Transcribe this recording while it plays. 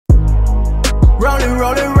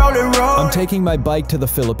I'm taking my bike to the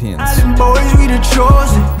Philippines,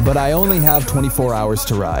 but I only have 24 hours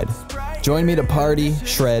to ride. Join me to party,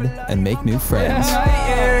 shred, and make new friends.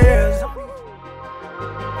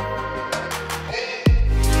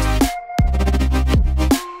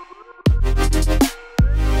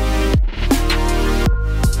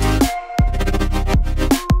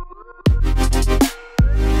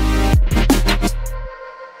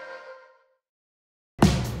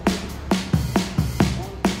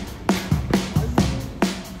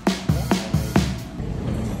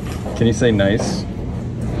 Can you say nice?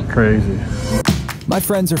 Crazy. My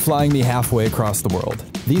friends are flying me halfway across the world.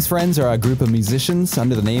 These friends are a group of musicians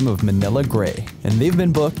under the name of MANILA Gray, and they've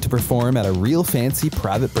been booked to perform at a real fancy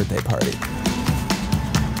private birthday party.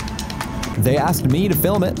 They asked me to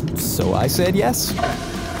film it, so I said yes.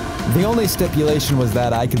 The only stipulation was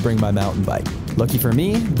that I could bring my mountain bike. Lucky for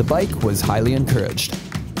me, the bike was highly encouraged.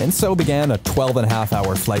 And so began a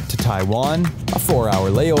 12.5-hour flight to Taiwan, a 4-hour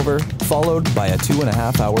layover, followed by a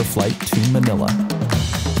 2.5-hour flight to Manila.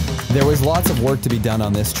 There was lots of work to be done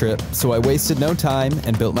on this trip, so I wasted no time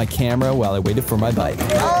and built my camera while I waited for my bike.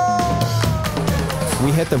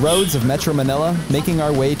 We hit the roads of Metro Manila, making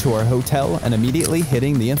our way to our hotel and immediately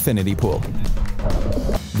hitting the infinity pool.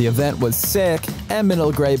 The event was sick, and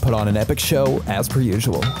MANILA Gray put on an epic show as per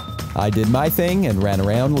usual. I did my thing and ran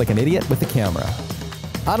around like an idiot with the camera.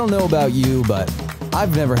 I don't know about you, but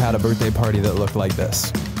I've never had a birthday party that looked like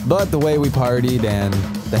this. But the way we partied and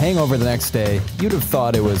the hangover the next day, you'd have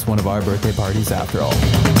thought it was one of our birthday parties after all.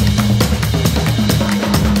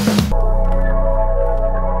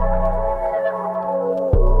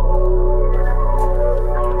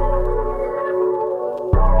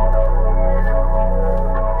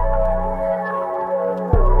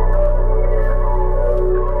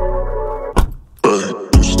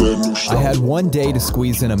 I had one day to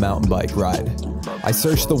squeeze in a mountain bike ride. I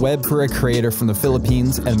searched the web for a creator from the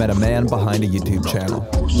Philippines and met a man behind a YouTube channel.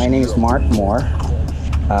 My name is Mark Moore.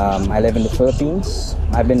 I live in the Philippines.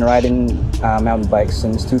 I've been riding mountain bikes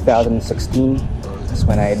since 2016. That's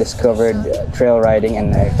when I discovered trail riding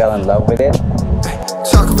and I fell in love with it.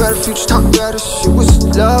 Talk about the future, talk about it. She was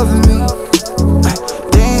loving me.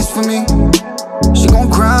 Dance for me. She gon'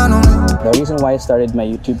 grind on it. The reason why I started my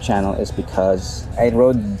YouTube channel is because I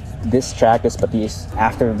rode this track, this Batis.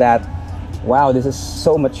 After that, wow, this is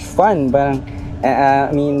so much fun. But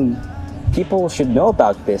I mean, people should know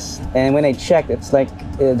about this. And when I checked, it's like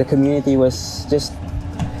the community was just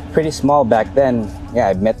pretty small back then. Yeah,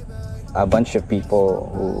 I met a bunch of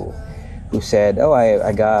people who said, "Oh,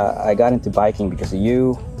 I got into biking because of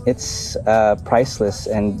you." It's priceless,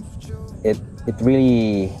 and it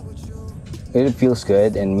really feels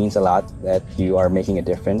good and means a lot that you are making a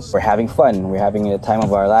difference. We're having fun. We're having a time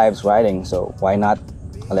of our lives riding, so why not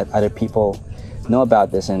let other people know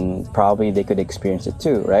about this, and probably they could experience it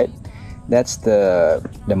too, right? That's the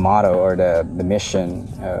motto or the mission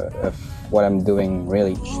of what I'm doing,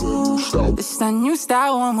 really. It's that new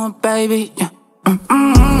style, I'm a baby. Yeah.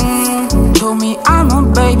 Told me I'm a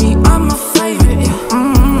baby, I'm a favorite.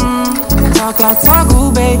 Yeah. Talk that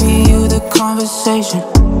taco, baby, you the conversation.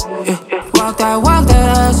 Yeah. Walk that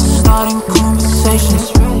ass, starting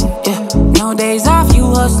conversations. Yeah. No days off, you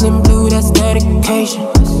hustling blue, that's dedication.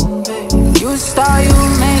 You a star, you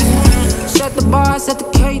amazing. Set the bar, set the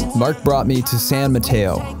cadence. Mark brought me to San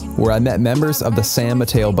Mateo, where I met members of the San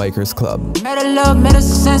Mateo Bikers Club. Met a love, met a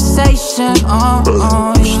sensation. I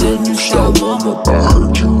heard you and you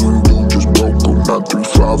just broke up. Not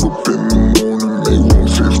 3-5 up in the morning, made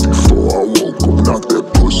 154. I woke up, knocked that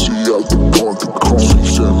pussy out the park. The call me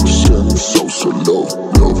 7 so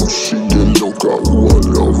love when she get loca. Who I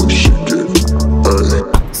love when she get.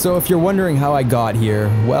 So if you're wondering how I got here,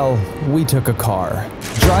 well, we took a car.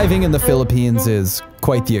 Driving in the Philippines is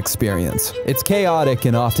quite the experience. It's chaotic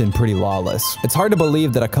and often pretty lawless. It's hard to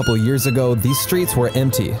believe that a couple years ago, these streets were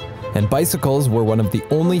empty, and bicycles were one of the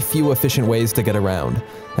only few efficient ways to get around.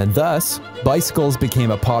 And thus, bicycles became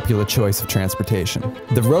a popular choice of transportation.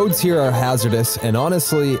 The roads here are hazardous, and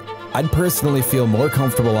honestly, I'd personally feel more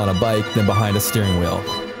comfortable on a bike than behind a steering wheel.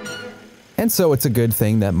 And so it's a good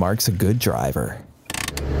thing that Mark's a good driver.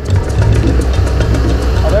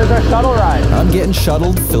 Oh, there's our shuttle ride. I'm getting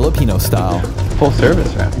shuttled Filipino style. Full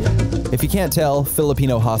service, man. If you can't tell,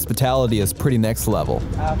 Filipino hospitality is pretty next level.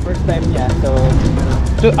 First time, yeah, so...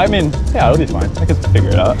 I mean, yeah, it'll be fine. I can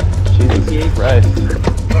figure it out. Jesus Christ.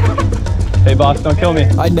 Hey boss, don't kill me.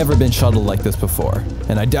 I'd never been shuttled like this before,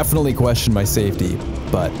 and I definitely questioned my safety,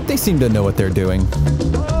 but they seem to know what they're doing.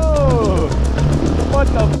 Oh! What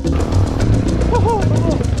the...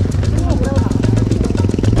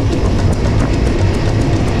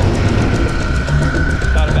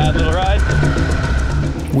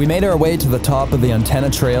 We made our way to the top of the antenna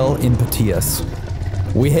trail in Patias.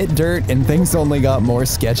 We hit dirt and things only got more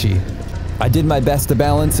sketchy. I did my best to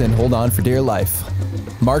balance and hold on for dear life.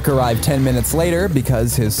 Mark arrived 10 minutes later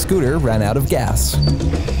because his scooter ran out of gas.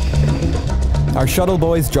 Our shuttle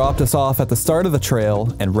boys dropped us off at the start of the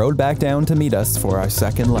trail and rode back down to meet us for our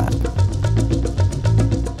second lap.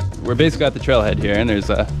 We're basically at the trailhead here, and there's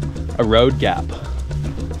a road gap.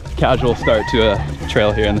 Casual start to a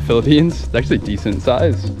trail here in the Philippines. It's actually decent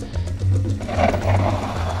size.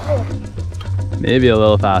 Maybe a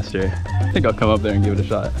little faster. I think I'll come up there and give it a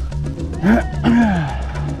shot.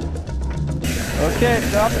 Okay,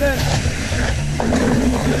 drop it in.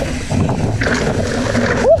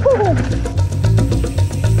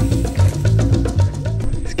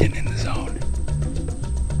 He's getting in the zone.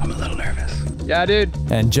 I'm a little nervous. Yeah, dude.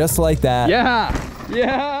 And just like that, Yeah!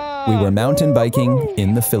 we were mountain biking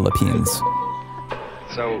in the Philippines.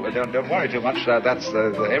 So don't worry too much.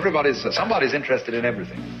 Somebody's interested in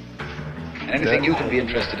everything. And anything you can be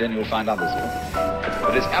interested in, you'll find others in.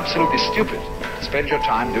 But it's absolutely stupid to spend your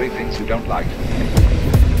time doing things you don't like.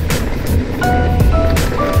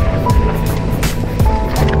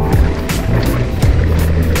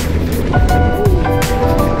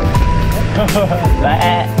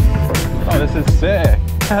 Oh, this is sick.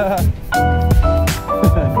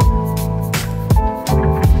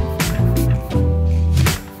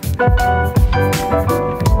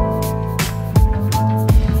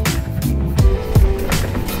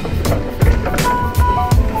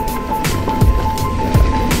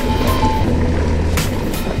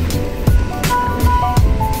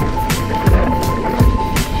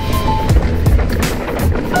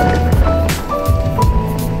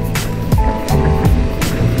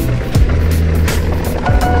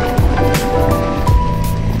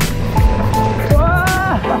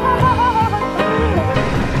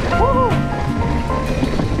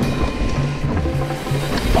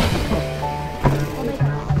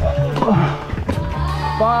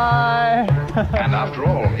 Bye! And after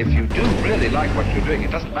all, if you do really like what you're doing,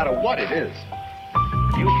 it doesn't matter what it is.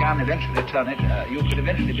 You can eventually turn it, you could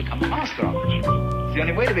eventually become a master of it. It's the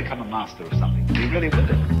only way to become a master of something, to be really with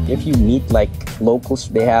it. If you meet like locals,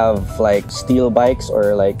 they have like steel bikes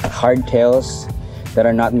or like hardtails that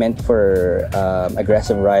are not meant for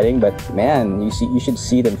aggressive riding, but man, you should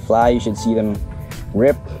see them fly, you should see them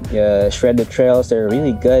rip, shred the trails. They're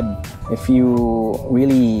really good. If you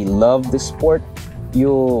really love the sport,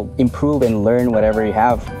 you'll improve and learn whatever you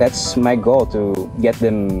have. That's my goal, to get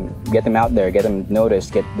them out there, get them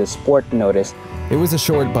noticed, get the sport noticed. It was a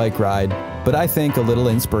short bike ride, but I think a little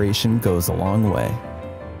inspiration goes a long way.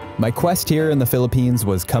 My quest here in the Philippines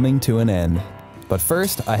was coming to an end, but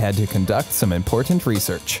first I had to conduct some important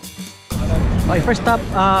research. Okay, first stop,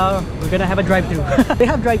 we're gonna have a drive-thru. They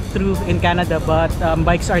have drive-thru in Canada, but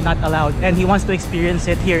bikes are not allowed, and he wants to experience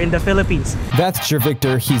it here in the Philippines. That's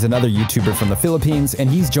Victor. He's another YouTuber from the Philippines, and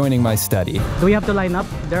he's joining my study. Do we have to line up?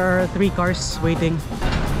 There are 3 cars waiting.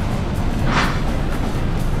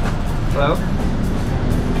 Hello?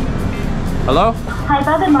 Hello? Hi,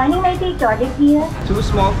 good morning. May I take order here? 2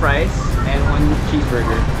 small fries and 1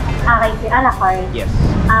 cheeseburger. Okay, sir. A la carte. Yes.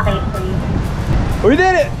 Okay, sir. We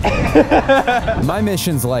did it! My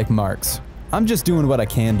mission's like Mark's. I'm just doing what I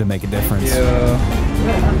can to make a difference.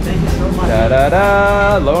 Thank you so much.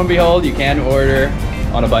 Da-da-da! Lo and behold, you can order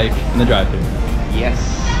on a bike in the drive-thru. Yes.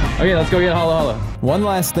 Okay, let's go get Halo Halo. One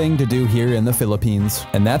last thing to do here in the Philippines,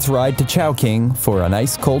 and that's ride to Chowking for a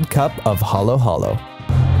nice cold cup of Halo Halo.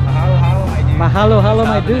 Mahalo, halo,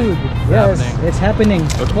 my dude. Yes, it's happening.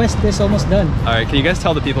 The quest is almost done. Alright, can you guys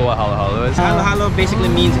tell the people what Halo Halo is? Halo Halo basically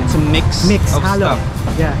means it's a mix of halo. stuff.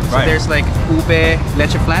 Yeah. So there's like ube,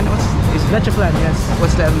 leche flan. Is Leche flan, yes.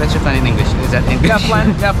 What's that leche flan in English? Is that English? Yeah,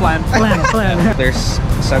 flan. Yeah, flan. Flan. There's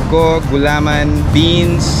sago, gulaman,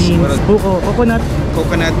 beans, what else? buko, coconut.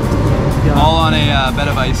 Coconut. Yeah. All on a bed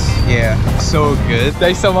of ice. Yeah. So good.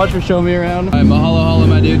 Thanks so much for showing me around. Alright, mahalo halo,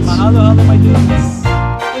 my dudes. Mahalo, halo, my dudes.